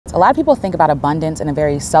A lot of people think about abundance in a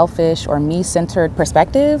very selfish or me-centered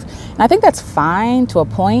perspective, and I think that's fine to a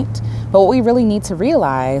point, but what we really need to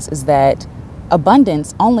realize is that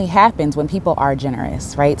abundance only happens when people are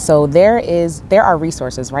generous, right? So there are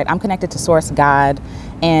resources, right? I'm connected to Source, God,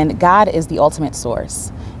 and God is the ultimate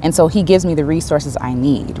source. And so he gives me the resources I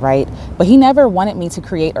need, right? But he never wanted me to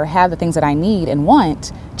create or have the things that I need and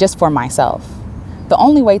want just for myself. The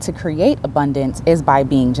only way to create abundance is by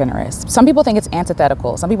being generous. Some people think it's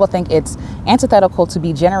antithetical. Some people think it's antithetical to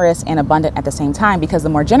be generous and abundant at the same time, because the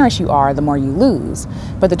more generous you are, the more you lose.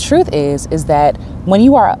 But the truth is that when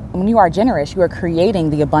you are generous, you are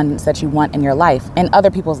creating the abundance that you want in your life and other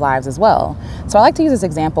people's lives as well. So I like to use this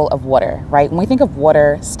example of water, right? When we think of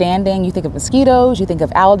water standing, you think of mosquitoes, you think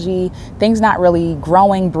of algae, things not really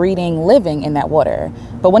growing, breeding, living in that water.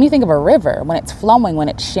 But when you think of a river, when it's flowing, when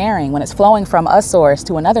it's sharing, when it's flowing from a source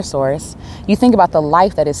to another source, you think about the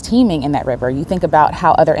life that is teeming in that river. You think about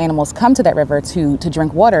how other animals come to that river to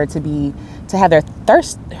drink water, to have their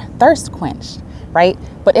thirst quenched, right?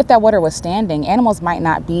 But if that water was standing, animals might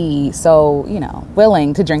not be so,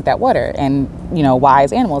 willing to drink that water, and,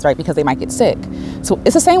 wise animals, right? Because they might get sick. So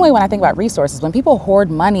it's the same way when I think about resources. When people hoard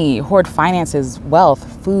money, hoard finances,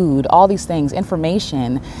 wealth, food, all these things,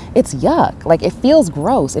 information, it's yuck. Like, it feels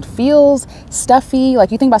gross. It feels stuffy.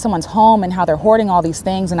 Like, you think about someone's home and how they're hoarding all these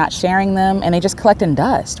things and not sharing them, and they just collecting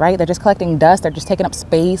dust, right? They're just collecting dust. They're just taking up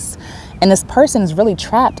space. And this person is really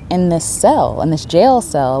trapped in this cell, in this jail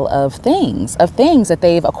cell of things that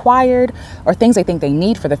they've acquired, or things they think they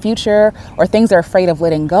need for the future, or things they're afraid of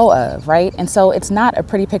letting go of, right? And so it's not a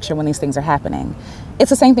pretty picture when these things are happening. It's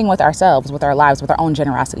the same thing with ourselves, with our lives, with our own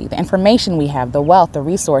generosity, the information we have, the wealth, the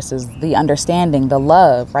resources, the understanding, the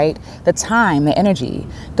love, right? The time, the energy.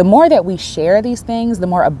 The more that we share these things, the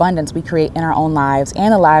more abundance we create in our own lives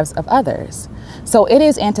and the lives of others. So it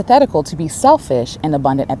is antithetical to be selfish and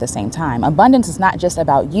abundant at the same time. Abundance is not just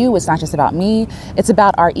about you. It's not just about me. It's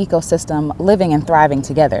about our ecosystem living and thriving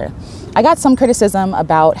together. I got some criticism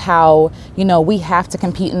about how, we have to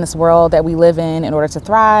compete in this world that we live in order to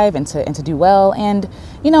thrive and to do well. And,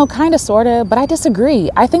 kind of, sort of, but I disagree.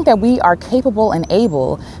 I think that we are capable and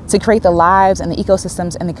able to create the lives and the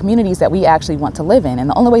ecosystems and the communities that we actually want to live in. And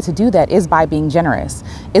the only way to do that is by being generous,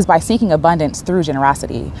 is by seeking abundance through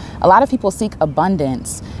generosity. A lot of people seek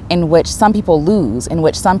abundance in which some people lose, in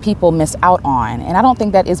which some people miss out on. And I don't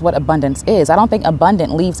think that is what abundance is. I don't think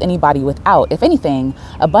abundant leaves anybody without. If anything,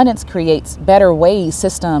 abundance creates better ways,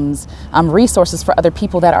 systems, resources for other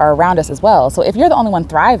people that are around us as well. So if you're the only one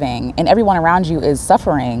thriving and everyone around you is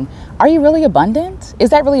suffering, are you really abundant?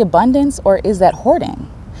 Is that really abundance, or is that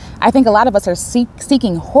hoarding? I think a lot of us are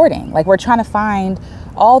seeking hoarding. Like, we're trying to find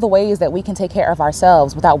all the ways that we can take care of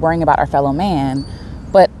ourselves without worrying about our fellow man.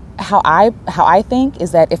 But how I think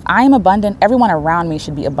is that if I am abundant, everyone around me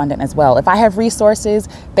should be abundant as well. If I have resources,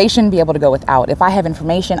 they shouldn't be able to go without. If I have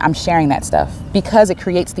information, I'm sharing that stuff, because it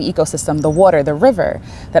creates the ecosystem, the water, the river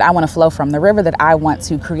that I want to flow from, the river that I want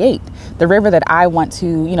to create, the river that I want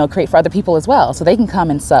to, create for other people as well, so they can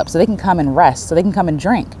come and sup, so they can come and rest, so they can come and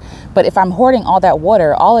drink. But if I'm hoarding all that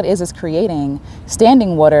water, all it is creating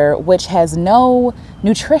standing water, which has no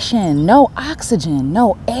nutrition, no oxygen,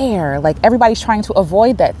 no air. Like, everybody's trying to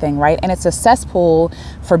avoid that thing, right? And it's a cesspool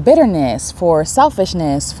for bitterness, for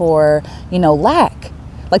selfishness, for, lack.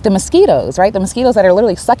 Like the mosquitoes, right? The mosquitoes that are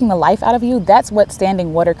literally sucking the life out of you, that's what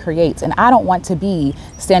standing water creates. And I don't want to be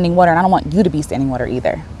standing water, and I don't want you to be standing water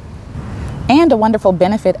either. And a wonderful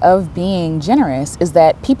benefit of being generous is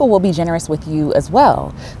that people will be generous with you as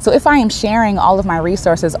well. So if I am sharing all of my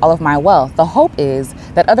resources, all of my wealth, the hope is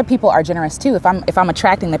that other people are generous too, if I'm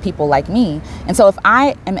attracting the people like me. And so if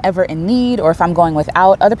I am ever in need, or if I'm going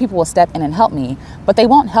without, other people will step in and help me. But they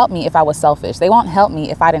won't help me if I was selfish. They won't help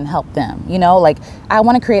me if I didn't help them. Like, I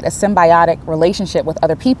want to create a symbiotic relationship with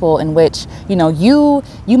other people in which, you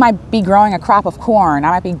might be growing a crop of corn, I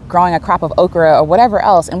might be growing a crop of okra or whatever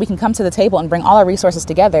else, and we can come to the table and bring all our resources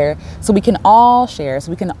together so we can all share, so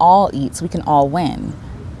we can all eat, so we can all win.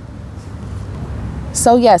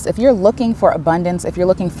 So yes, if you're looking for abundance, if you're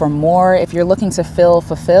looking for more, if you're looking to feel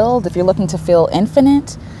fulfilled, if you're looking to feel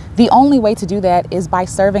infinite, the only way to do that is by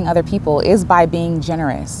serving other people, is by being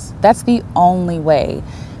generous. That's the only way.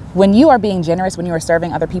 When you are being generous, when you are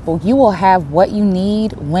serving other people, you will have what you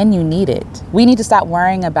need when you need it. We need to stop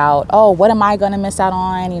worrying about, what am I going to miss out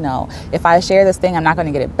on? If I share this thing, I'm not going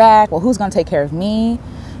to get it back. Well, who's going to take care of me?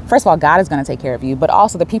 First of all, God is going to take care of you, but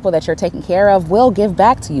also the people that you're taking care of will give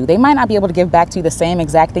back to you. They might not be able to give back to you the same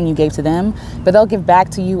exact thing you gave to them, but they'll give back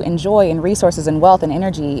to you in joy and resources and wealth and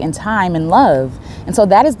energy and time and love. And so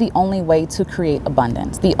that is the only way to create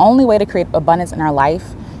abundance. The only way to create abundance in our life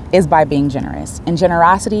is by being generous, and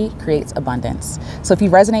generosity creates abundance. So if you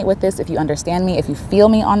resonate with this, if you understand me, if you feel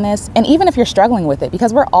me on this, and even if you're struggling with it,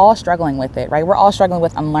 because we're all struggling with it, right? We're all struggling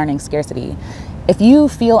with unlearning scarcity. If you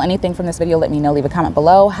feel anything from this video, let me know, leave a comment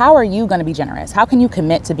below. How are you going to be generous? How can you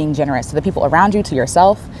commit to being generous to the people around you, to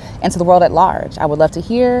yourself, and to the world at large? I would love to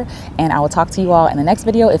hear, and I will talk to you all in the next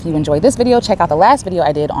video. If you enjoyed this video, check out the last video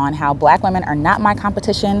I did on how Black women are not my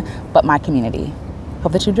competition, but my community.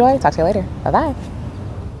 Hope that you enjoy. Talk to you later. Bye-bye.